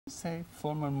say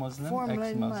former Muslim, Former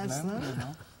ex-Muslim, Muslim. you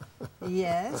know.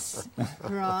 Yes,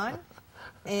 Ron.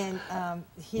 And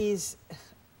his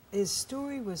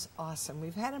story was awesome.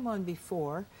 We've had him on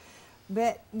before,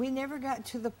 but we never got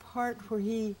to the part where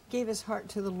he gave his heart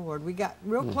to the Lord. We got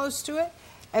real close to it,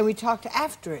 and we talked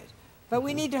after it. But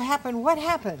we need to happen. What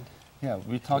happened? Yeah,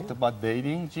 we talked about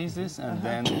dating Jesus and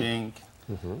then being,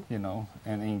 you know,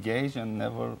 and engaged, and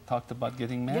never talked about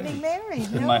getting married. Getting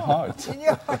married, In no. my heart. In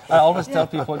your heart. I always tell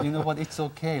people, you know what, it's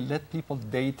okay. Let people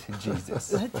date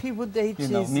Jesus. Let people date You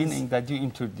Jesus. know, meaning that you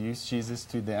introduce Jesus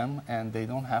to them, and they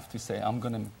don't have to say, I'm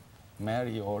going to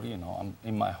marry, or, you know, I'm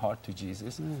in my heart to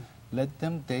Jesus. Let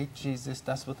them date Jesus.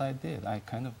 That's what I did. I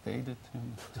kind of dated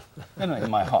him. You know,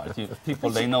 in my heart.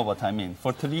 People, they know what I mean.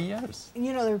 For 3 years.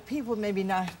 You know, there are people maybe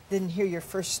didn't hear your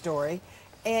first story,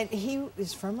 and he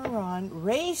is from Iran,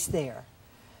 raised there,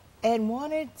 and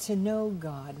wanted to know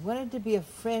God, wanted to be a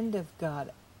friend of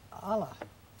God, Allah.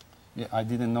 Yeah, I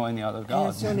didn't know any other And God.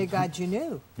 it's the only God you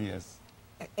knew. Yes.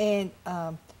 And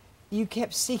you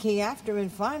kept seeking after him,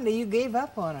 and finally you gave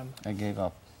up on him. I gave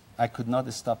up. I could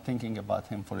not stop thinking about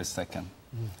him for a second.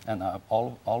 And I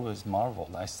always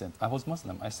marveled. I said, I was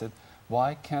Muslim. I said,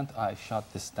 why can't I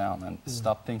shut this down and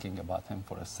stop thinking about him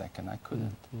for a second? I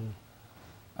couldn't.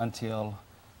 Until,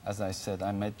 as I said,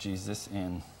 I met Jesus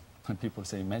in, when people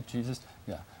say, met Jesus?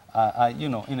 Yeah. You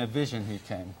know, in a vision he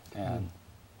came, and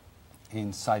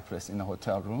in Cyprus, in a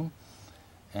hotel room.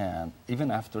 And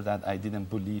even after that, I didn't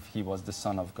believe he was the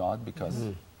Son of God, because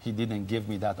he didn't give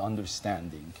me that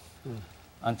understanding.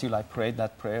 Until I prayed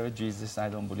that prayer, Jesus, I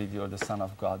don't believe you're the Son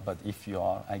of God, but if you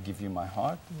are, I give you my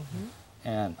heart.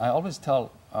 And I always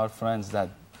tell our friends that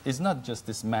it's not just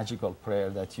this magical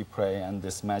prayer that you pray and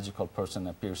this magical person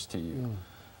appears to you.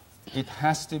 It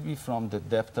has to be from the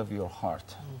depth of your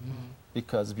heart.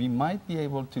 Because we might be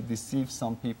able to deceive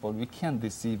some people, we can't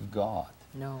deceive God.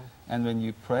 No. And when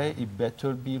you pray, it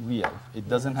better be real. It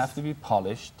doesn't have to be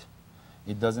polished.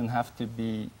 It doesn't have to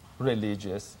be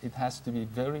religious. It has to be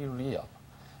very real.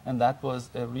 And that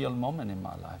was a real moment in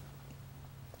my life.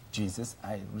 Jesus,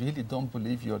 I really don't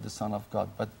believe you're the Son of God,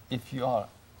 but if you are,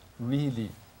 really,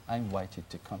 I invite you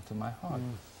to come to my heart.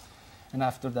 And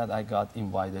after that, I got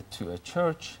invited to a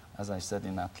church, as I said,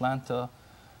 in Atlanta.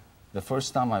 The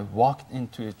first time I walked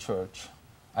into a church,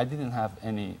 I didn't have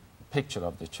any picture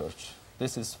of the church.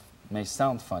 This may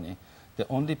sound funny. The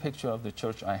only picture of the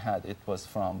church I had, it was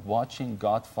from watching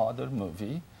Godfather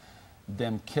movie,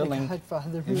 them killing, The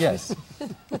Godfather movie. yes,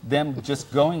 them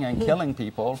just going and killing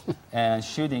people and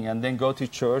shooting, and then go to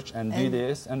church and do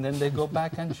this, and then they go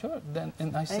back and church.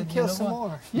 And I said, kill you know some what?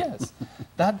 more. Yes,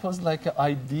 that was like an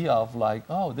idea of like,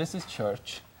 oh, this is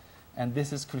church, and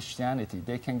this is Christianity.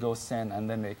 They can go sin, and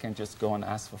then they can just go and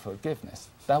ask for forgiveness.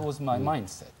 That was my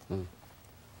mindset.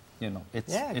 You know,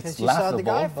 it's because you laughable. saw the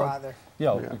Godfather.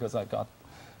 Yeah, because I got.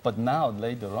 But now,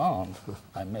 later on,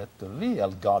 I met the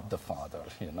real God the Father,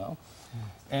 you know.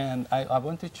 And I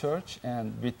went to church,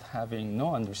 and with having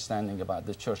no understanding about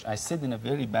the church, I sit in a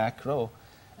very back row,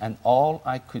 and all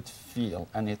I could feel,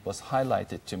 and it was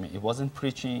highlighted to me, it wasn't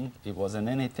preaching, it wasn't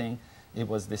anything, it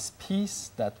was this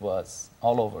peace that was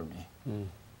all over me.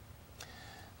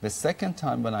 The second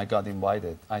time when I got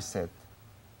invited, I said,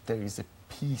 there is a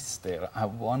peace there, I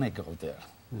want to go there.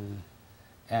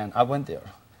 And I went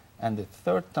there. And the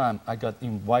third time, I got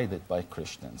invited by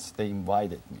Christians. They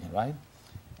invited me, right?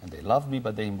 And they loved me,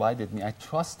 but they invited me. I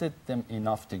trusted them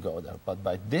enough to go there. But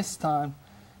by this time,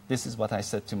 this is what I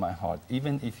said to my heart.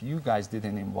 Even if you guys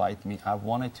didn't invite me, I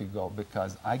wanted to go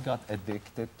because I got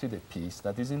addicted to the peace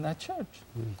that is in that church.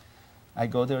 I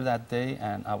go there that day,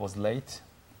 and I was late.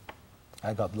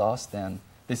 I got lost, and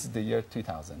this is the year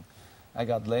 2000. I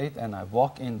got late, and I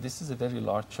walk in. This is a very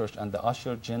large church, and the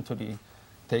usher gently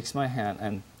takes my hand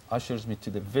and ushers me to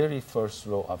the very first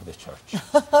row of the church.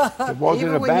 It wasn't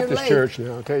Even a when you're Baptist late. church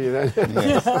now, I'll tell you that.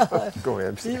 Yes. Go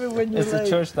ahead. Even when you're It's a late.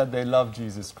 church that they love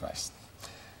Jesus Christ.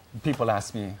 People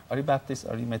ask me, are you Baptist?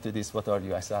 Are you Methodist? What are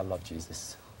you? I say, I love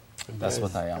Jesus. That's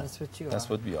what I am. That's what you That's are.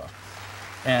 what we are.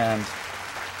 And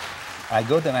I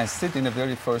go there and I sit in the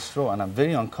very first row, and I'm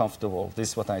very uncomfortable. This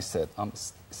is what I said. I'm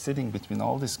sitting between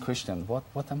all these Christians.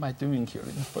 What am I doing here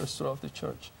in the first row of the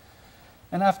church?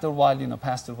 And after a while, you know,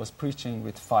 pastor was preaching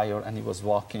with fire, and he was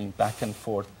walking back and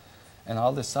forth. And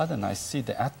all of a sudden, I see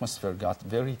the atmosphere got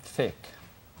very thick.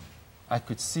 I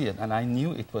could see it, and I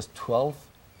knew it was 12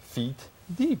 feet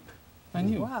deep. I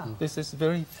knew. Wow. This is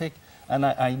very thick. And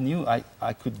I knew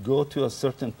I could go to a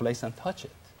certain place and touch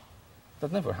it.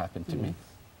 That never happened to me.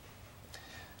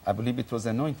 I believe it was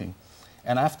anointing.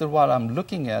 And after a while, I'm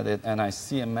looking at it, and I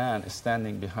see a man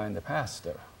standing behind the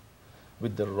pastor.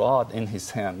 with the rod in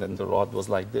his hand, and the rod was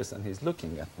like this, and he's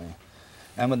looking at me.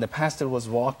 And when the pastor was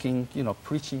walking, you know,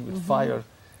 preaching with fire,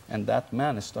 and that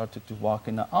man started to walk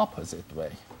in the opposite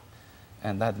way.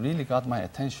 And that really got my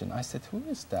attention. I said, who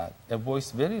is that? A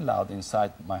voice very loud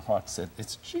inside my heart said,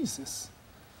 it's Jesus.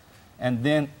 And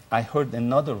then I heard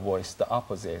another voice, the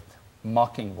opposite,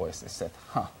 mocking voice. I said,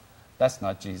 that's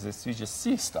not Jesus. You just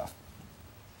see stuff.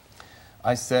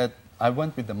 I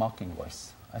went with the mocking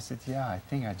voice. I said, yeah, I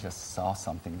think I just saw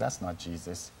something. That's not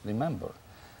Jesus. Remember,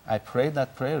 I prayed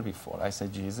that prayer before. I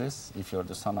said, Jesus, if you're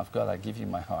the Son of God, I give you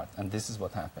my heart. And this is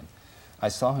what happened. I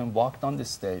saw him walked on the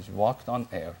stage, walked on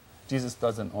air. Jesus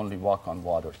doesn't only walk on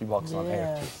water. He walks on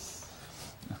air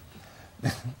too.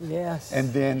 Yes.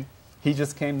 And then he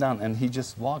just came down and he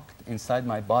just walked inside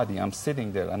my body. I'm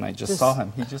sitting there and I just saw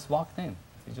him. He just walked in.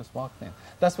 He just walked in.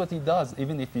 That's what he does,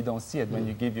 even if you don't see it. When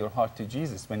you give your heart to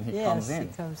Jesus, when he comes in,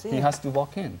 he has to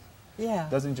walk in. Yeah.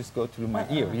 Doesn't just go through my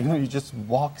ear. You know, he just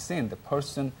walks in. The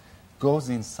person goes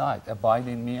inside. Abide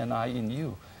in me and I in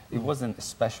you. It wasn't a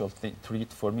special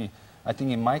treat for me. I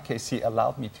think in my case, he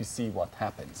allowed me to see what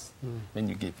happens when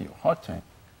you give your heart to him.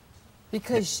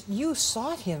 Because you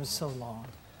sought him so long,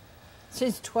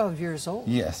 since 12 years old.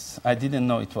 Yes, I didn't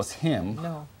know it was him.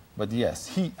 No. But yes,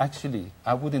 he actually,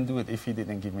 I wouldn't do it if he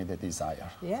didn't give me the desire.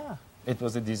 Yeah. It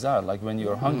was a desire, like when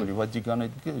you're hungry, what you gonna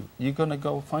do? You're gonna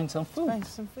go find some food. Find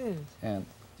some food. And,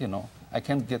 you know, I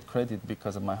can't get credit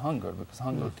because of my hunger, because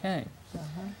hunger came.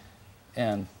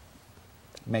 And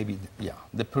maybe,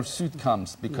 the pursuit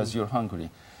comes because you're hungry.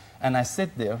 And I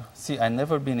sit there, see, I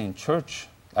never been in church,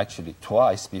 actually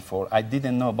twice before. I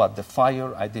didn't know about the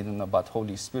fire, I didn't know about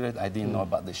Holy Spirit, I didn't know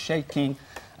about the shaking,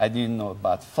 I didn't know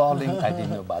about falling, I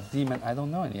didn't know about demon, I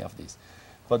don't know any of these.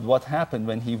 But what happened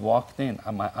when he walked in,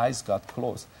 and my eyes got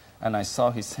closed, and I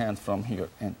saw his hand from here,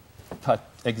 and touched,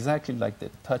 exactly like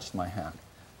that, touched my hand,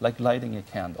 like lighting a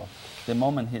candle. The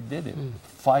moment he did it,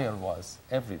 fire was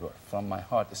everywhere, from my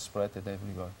heart, it spread it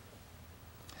everywhere.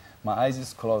 My eyes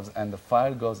is closed, and the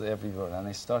fire goes everywhere, and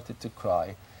I started to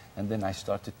cry, and then I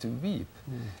started to weep.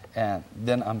 And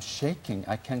then I'm shaking,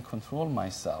 I can't control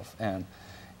myself, and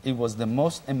it was the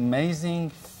most amazing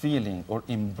feeling or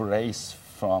embrace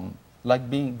from,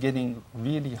 like getting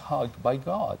really hugged by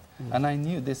God. And I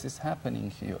knew this is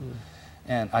happening here.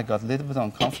 And I got a little bit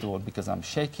uncomfortable because I'm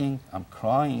shaking, I'm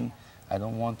crying, I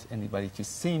don't want anybody to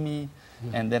see me.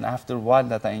 And then after a while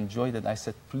that I enjoyed it, I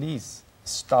said, please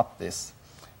stop this.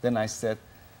 Then I said,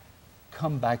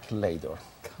 come back later.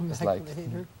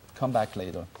 Come back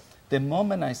later. The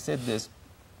moment I said this,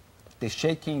 the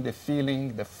shaking, the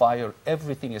feeling, the fire,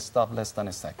 everything stopped less than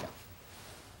a second.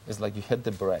 It's like you hit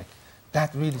the brake.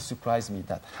 That really surprised me,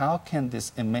 that how can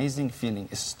this amazing feeling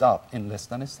stop in less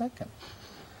than a second?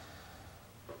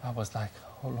 I was like,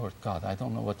 oh Lord God, I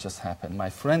don't know what just happened. My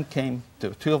friend came,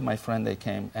 two of my friends, they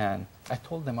came, and I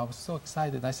told them, I was so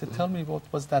excited. I said, tell me, what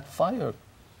was that fire?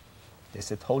 They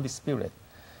said, Holy Spirit.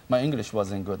 My English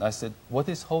wasn't good. I said, what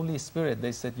is Holy Spirit?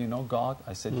 They said, you know God?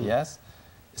 I said, yes.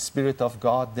 Spirit of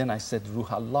God. Then I said, Ruh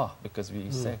Allah, because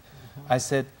we say. I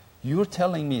said, you're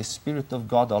telling me Spirit of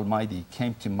God Almighty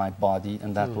came to my body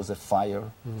and that was a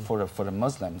fire for a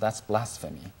Muslim. That's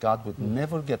blasphemy. God would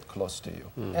never get close to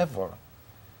you, ever.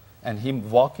 And him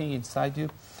walking inside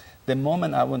you, the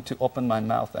moment I went to open my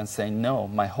mouth and say no,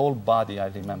 my whole body, I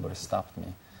remember, stopped me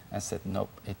and said,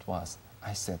 nope, it was.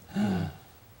 I said,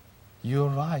 you're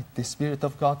right, the Spirit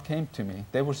of God came to me.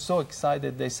 They were so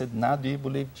excited. They said, now do you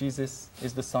believe Jesus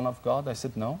is the Son of God? I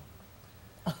said, no.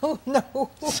 Oh, no.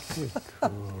 Good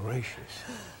gracious.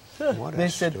 What They a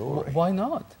said, story. why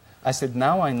not? I said,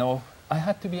 now I know. I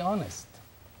had to be honest.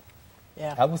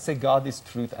 Yeah. I would say God is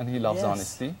truth and he loves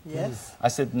honesty. Yes. I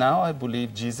said, now I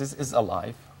believe Jesus is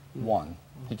alive. One,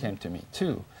 he came to me.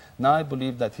 Two, now I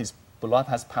believe that his blood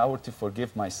has power to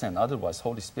forgive my sin. Otherwise,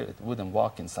 Holy Spirit wouldn't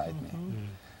walk inside me.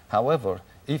 However,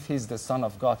 if he's the Son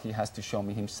of God, he has to show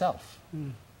me himself.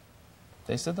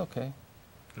 They said, okay,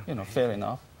 you know, fair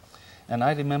enough. And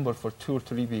I remember for 2 or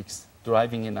 3 weeks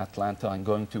driving in Atlanta and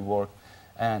going to work,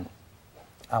 and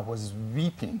I was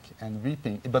weeping and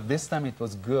weeping. But this time it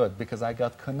was good because I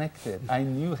got connected. I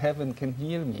knew heaven can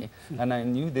hear me, and I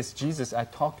knew this Jesus. I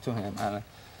talked to him, and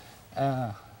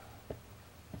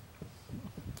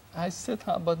I said,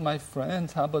 how about my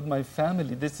friends? How about my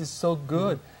family? This is so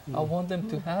good. I want them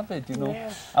to have it, you know.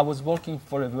 Yes. I was working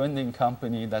for a vending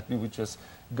company that we would just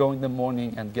go in the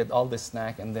morning and get all the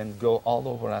snack and then go all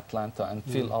over Atlanta and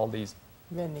fill all these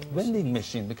vending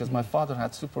machine because my father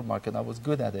had supermarket. I was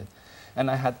good at it.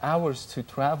 And I had hours to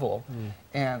travel.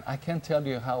 And I can't tell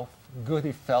you how good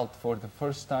it felt for the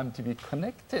first time to be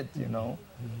connected, you know.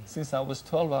 Since I was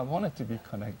 12, I wanted to be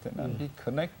connected and be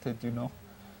connected, you know.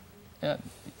 Yeah,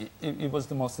 it was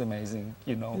the most amazing,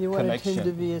 you know, you connection. wanted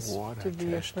him to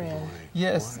be a friend.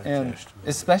 Yes, and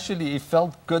especially it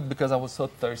felt good because I was so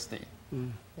thirsty,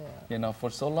 you know,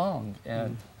 for so long.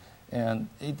 And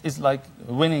it's like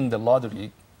winning the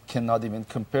lottery, cannot even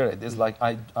compare it. It's like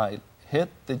I hit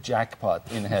the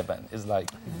jackpot in heaven. It's like,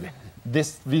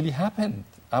 this really happened.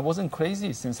 I wasn't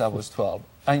crazy since I was 12.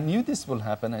 I knew this will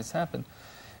happen, it's happened.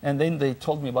 And then they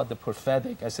told me about the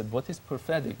prophetic. I said, what is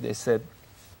prophetic? They said,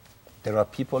 there are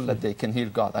people that they can hear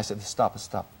God. I said, stop.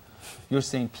 You're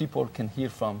saying people can hear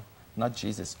from, not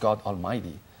Jesus, God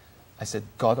Almighty. I said,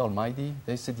 God Almighty?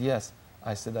 They said, yes.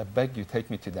 I said, I beg you,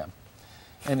 take me to them.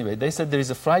 Anyway, they said there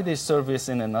is a Friday service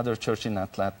in another church in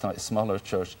Atlanta, a smaller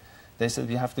church. They said,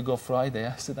 we have to go Friday.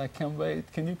 I said, I can't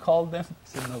wait. Can you call them? I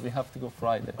said, no, we have to go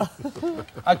Friday.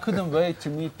 I couldn't wait to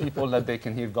meet people that they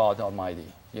can hear God Almighty,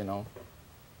 you know.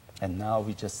 And now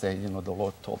we just say, you know, the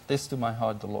Lord told this to my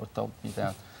heart, the Lord told me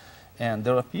that. And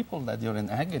there are people that you're in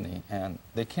agony and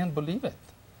they can't believe it,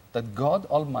 that God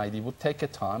Almighty would take a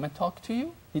time and talk to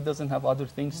you. He doesn't have other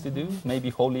things to do,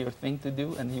 maybe holier thing to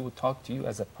do, and he would talk to you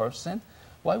as a person.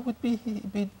 Why would he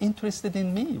be interested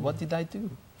in me? What did I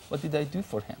do? What did I do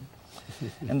for him?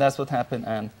 And that's what happened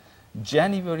on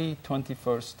January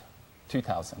 21st,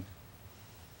 2000,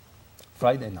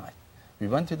 Friday night. We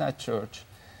went to that church.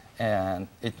 And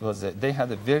it was they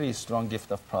had a very strong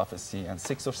gift of prophecy, and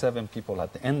 6 or 7 people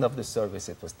at the end of the service,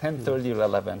 it was 10:30 or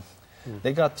 11,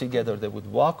 they got together, they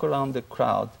would walk around the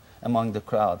crowd, among the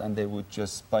crowd, and they would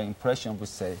just, by impression, would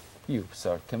say, you,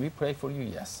 sir, can we pray for you?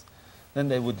 Yes. Then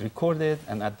they would record it,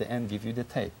 and at the end, give you the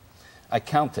tape. I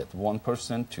counted, 1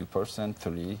 person, 2 person,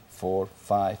 3, 4,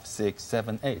 5, 6,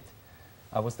 7, 8.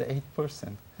 I was the 8th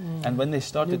person. And when they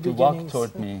started to walk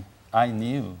toward me, I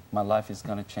knew my life is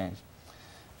going to change.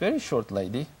 Very short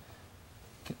lady.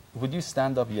 Would you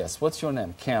stand up? Yes. What's your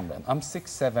name? Kamran. I'm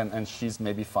 6'7", and she's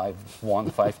maybe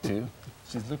 5'1", 5'2".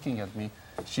 She's looking at me.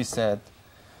 She said,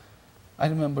 I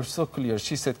remember so clear.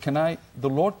 She said, the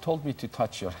Lord told me to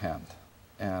touch your hand.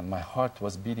 And my heart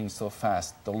was beating so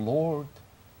fast. The Lord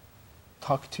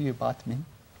talked to you about me?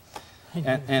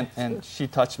 And she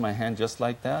touched my hand just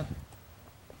like that.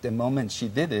 The moment she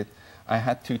did it, I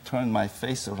had to turn my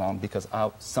face around because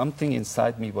something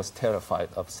inside me was terrified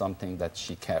of something that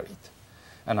she carried.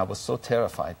 And I was so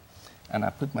terrified. And I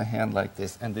put my hand like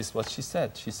this, and this is what she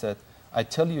said. She said, I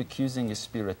tell you, accusing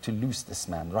spirit, to loose this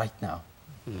man right now.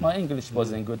 My English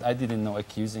wasn't good. I didn't know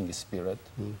accusing spirit.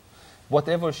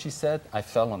 Whatever she said, I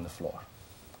fell on the floor.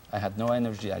 I had no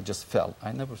energy. I just fell.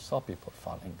 I never saw people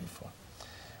falling before.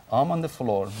 I'm on the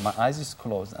floor. My eyes is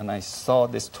closed, and I saw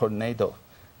this tornado,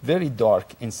 very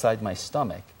dark inside my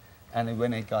stomach. And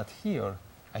when I got here,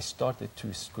 I started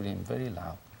to scream very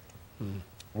loud.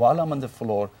 While I'm on the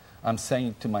floor, I'm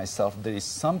saying to myself, there is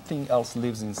something else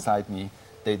lives inside me.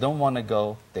 They don't want to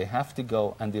go, they have to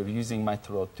go, and they're using my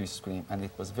throat to scream. And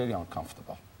it was very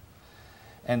uncomfortable.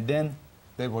 And then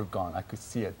they were gone. I could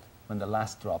see it. When the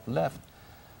last drop left,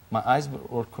 my eyes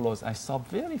were closed. I saw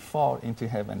very far into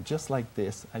heaven, just like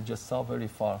this. I just saw very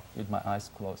far with my eyes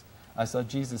closed. I saw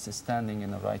Jesus standing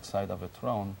in the right side of a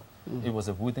throne. It was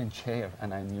a wooden chair,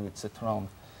 and I knew it's a throne.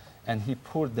 And he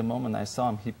poured, the moment I saw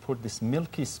him, he poured this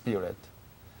milky spirit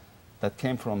that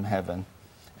came from heaven.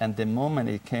 And the moment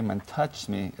it came and touched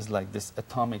me, it's like this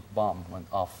atomic bomb went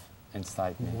off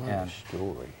inside me. What a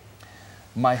story.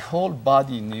 My whole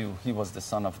body knew he was the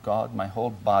Son of God. My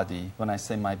whole body, when I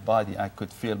say my body, I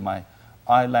could feel my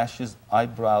eyelashes,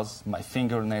 eyebrows, my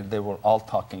fingernail, they were all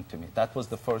talking to me. That was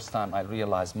the first time I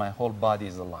realized my whole body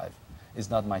is alive. It's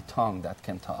not my tongue that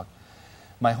can talk.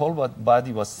 My whole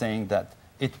body was saying that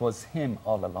it was him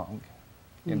all along.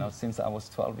 You know, since I was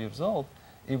 12 years old,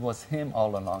 it was him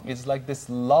all along. It's like this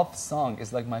love song.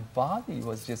 It's like my body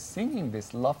was just singing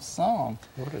this love song.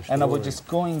 And I was just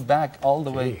going back all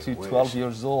the way to 12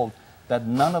 years old, that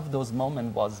none of those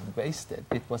moments was wasted.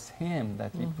 It was him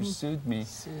that he pursued me.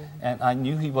 And I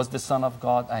knew he was the Son of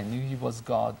God. I knew he was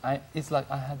God. It's like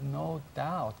I had no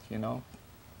doubt, you know,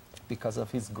 because of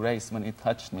his grace when he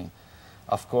touched me.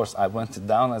 Of course, I went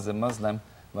down as a Muslim.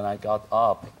 When I got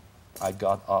up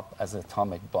as an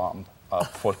atomic bomb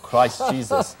for Christ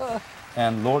Jesus.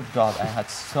 And Lord God, I had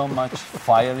so much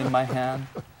fire in my hand.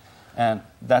 And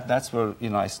that's where, you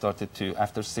know, I started to,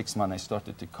 after 6 months, I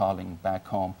started to calling back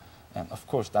home. And of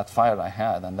course, that fire I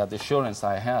had and that assurance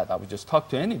I had, I would just talk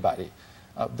to anybody.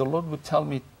 the Lord would tell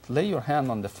me, lay your hand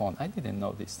on the phone. I didn't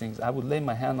know these things. I would lay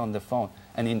my hand on the phone,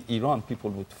 and in Iran, people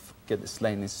would get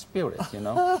slain in spirit, you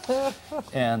know.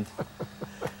 And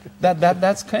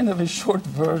that's kind of a short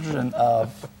version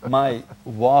of my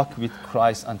walk with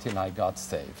Christ until I got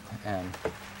saved. And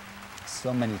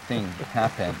so many things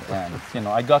happened, and you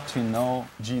know, I got to know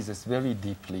Jesus very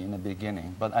deeply in the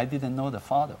beginning, but I didn't know the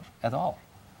Father at all.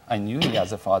 I knew He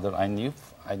as a Father. I knew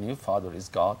Father is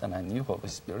God, and I knew Holy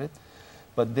Spirit.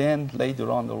 But then later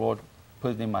on, the Lord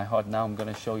put it in my heart. Now I'm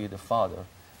going to show you the Father.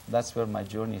 That's where my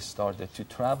journey started, to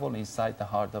travel inside the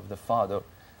heart of the Father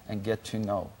and get to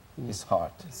know His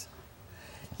heart.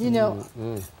 You know,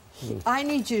 I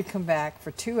need you to come back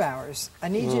for 2 hours. I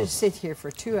need you to sit here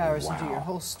for 2 hours and do your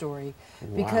whole story,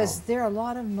 because there are a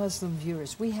lot of Muslim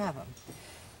viewers. We have them.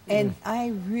 And I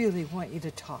really want you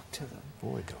to talk to them.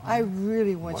 Boy, I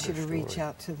really want you to reach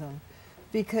out to them,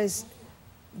 because,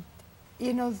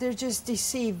 you know, they're just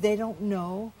deceived. They don't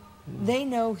know. They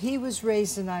know he was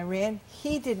raised in Iran.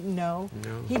 He didn't know.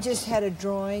 No. He just had a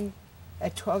drawing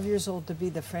at 12 years old to be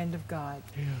the friend of God.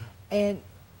 Yeah. And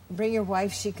bring your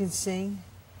wife, she can sing.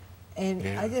 And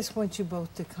Yeah. I just want you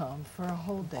both to come for a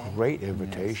whole day. Great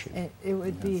invitation. And it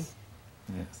would be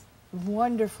Yes.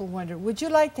 wonderful, wonderful. Would you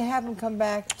like to have him come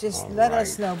back? Just All let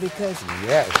us right. know, because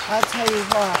Yes. I'll tell you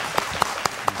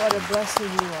what a blessing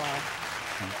you are.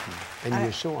 Thank you. And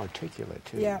you're so articulate,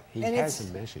 too. Yeah, He and has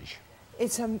it's- a message.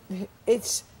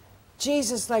 It's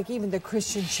Jesus, like even the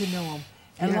Christians should know him.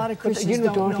 And a lot of But, Christians you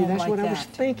know, don't know Dorothy, him that's like what that. I was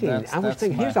thinking. That's I was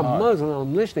thinking, my here's a heart. Muslim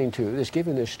I'm listening to that's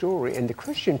giving this story, and the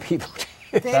Christian people,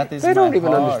 That is they don't my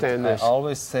even heart. understand this. I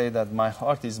always say that my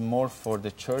heart is more for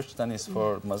the church than is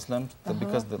for Muslims,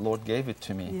 because the Lord gave it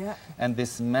to me. Yeah. And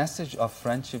this message of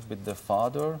friendship with the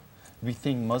Father, we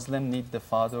think Muslims need the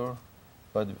Father,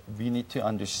 but we need to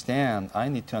understand, I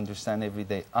need to understand every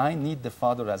day, I need the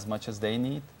Father as much as they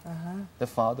need the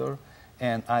Father.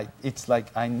 And it's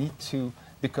like I need to,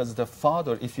 because the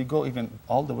Father, if you go even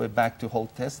all the way back to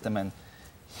Old Testament,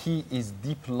 He is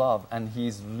deep love, and He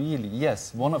is really,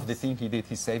 yes, one of the things He did,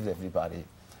 He saved everybody.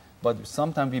 But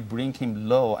sometimes we bring Him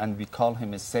low and we call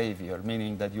Him a Savior,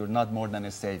 meaning that you're not more than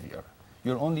a Savior.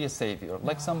 You're only a Savior,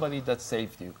 like somebody that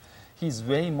saved you. He's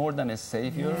way more than a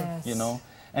Savior, you know.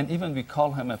 And even we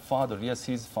call Him a Father. Yes,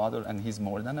 He's Father, and He's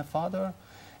more than a Father.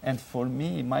 And for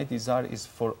me, my desire is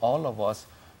for all of us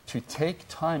to take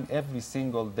time every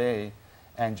single day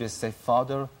and just say,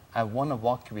 Father, I want to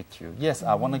walk with you. Yes,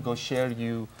 I want to go share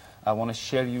you. I want to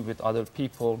share you with other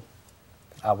people.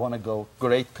 I want to go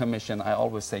Great Commission. I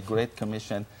always say Great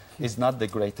Commission is not the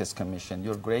greatest commission.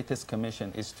 Your greatest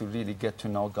commission is to really get to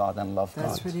know God and love God.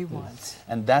 That's what He wants.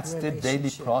 And that's the daily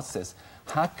Relationship. process.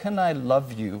 How can I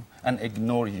love you and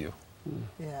ignore you?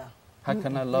 Yeah. How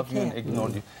can I love you and can't. ignore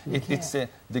you? It's can't.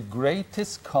 the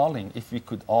greatest calling, if we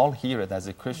could all hear it as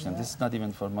a Christian, this is not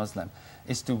even for Muslim,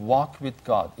 is to walk with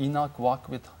God. Enoch walked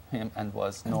with Him and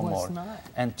was no was more. not.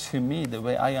 And to me, the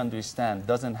way I understand,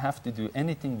 doesn't have to do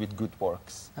anything with good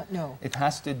works. No. It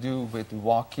has to do with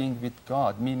walking with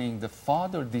God, meaning the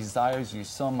Father desires you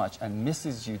so much and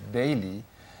misses you daily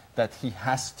that He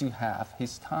has to have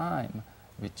His time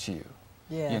with you.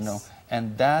 Yes. You know,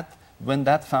 and that, when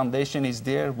that foundation is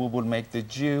there, we will make the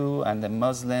Jew and the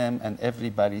Muslim and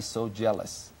everybody so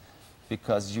jealous,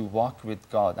 because you walk with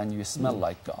God and you smell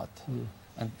like God.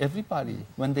 And everybody,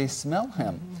 when they smell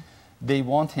Him, they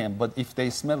want Him. But if they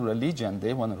smell religion,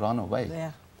 they want to run away.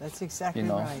 Yeah, that's exactly You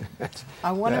know. right.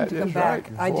 I want Him to come is back.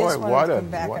 right. I Boy, just want what Him to a,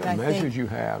 come back. what And a I message think you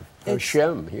have. it's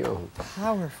Hashem, you know.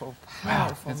 powerful,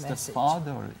 powerful It's message. the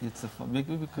Father. It's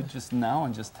maybe we could just now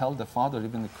and just tell the Father,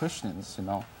 even the Christians, you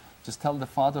know, just tell the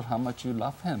Father how much you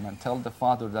love Him, and tell the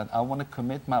Father that I want to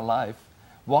commit my life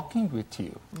walking with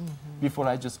you before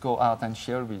I just go out and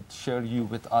share you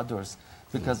with others,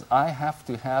 because I have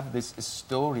to have this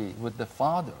story with the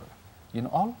Father. You know,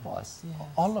 all of us,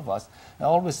 all of us. I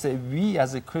always say, we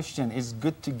as a Christian, it's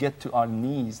good to get to our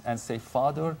knees and say,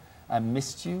 Father, I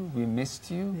missed you, we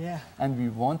missed you, and we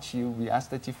want you. We ask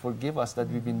that you forgive us that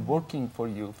we've been working for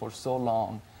you for so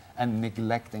long and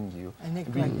neglecting you.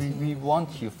 We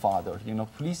want you, Father. You know,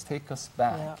 please take us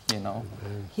back, you know.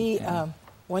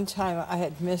 One time I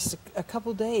had missed a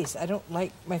couple days. I don't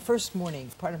like, my first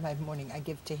morning, part of my morning, I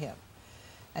give to Him.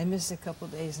 I missed a couple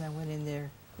days, and I went in there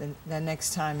the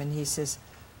next time, and He says,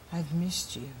 I've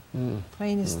missed you.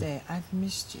 Plain as day, I've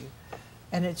missed you.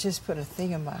 And it just put a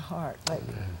thing in my heart, like,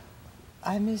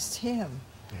 I missed Him.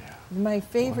 My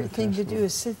favorite thing to do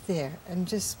is sit there and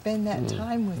just spend that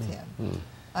time with Him.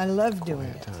 I love doing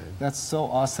it. That's so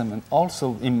awesome. And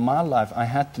also in my life, I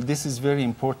had to, this is very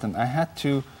important, I had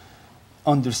to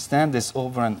understand this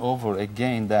over and over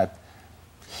again, that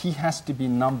he has to be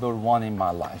number one in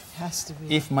my life. Has to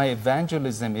be. If my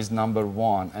evangelism is number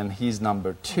one and he's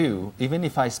number two, even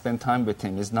if I spend time with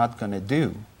him, it's not going to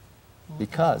do,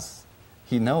 because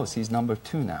he knows he's number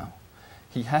two now.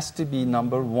 He has to be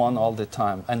number one all the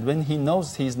time. And when he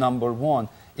knows he's number one,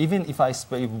 even if I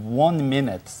spend 1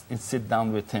 minute and sit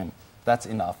down with him, that's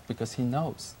enough, because he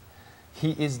knows.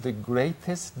 He is the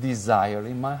greatest desire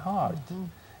in my heart.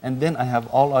 And then I have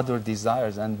all other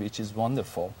desires, and which is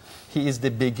wonderful. He is the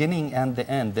beginning and the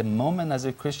end. The moment as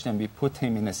a Christian we put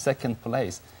him in a second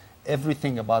place,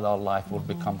 everything about our life will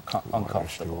become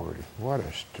uncomfortable. What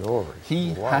a story.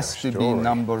 He What has a to be story.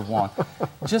 number one.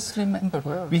 Just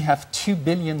remember, we have 2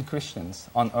 billion Christians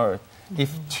on earth.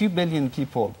 If 2 billion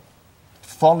people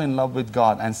fall in love with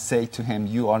God and say to him,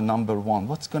 you are number one,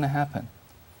 what's going to happen?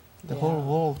 The whole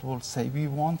world will say, we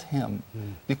want him.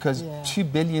 Because 2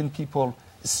 billion people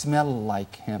smell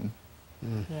like him.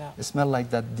 They smell like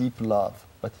that deep love.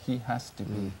 But he has to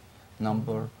be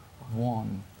number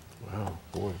one. Wow,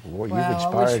 boy, Wow, you've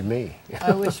inspired me.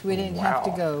 I wish we didn't have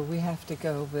to Wow. go. We have to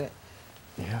go, but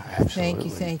Yeah, absolutely.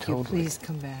 thank you. totally. Please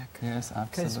come back. Yes, absolutely.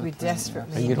 Because we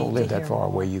desperately And you don't need live to that hear far more.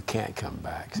 away, you can't come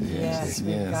back. So Yes, Yes, we've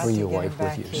yes. got bring to your get him wife with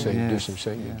back you, here. sing, do Yes, some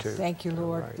singing yes. too. Thank you,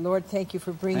 Lord. Right. Lord, thank you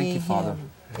for bringing you, Father.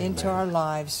 him into Amen. our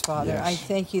lives, Father. I Yes.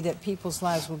 thank you that people's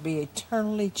lives will be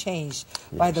eternally changed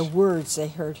by the Yes. words they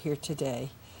heard here today.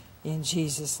 In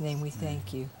Jesus' name we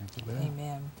thank you.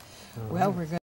 Amen. Well, we're going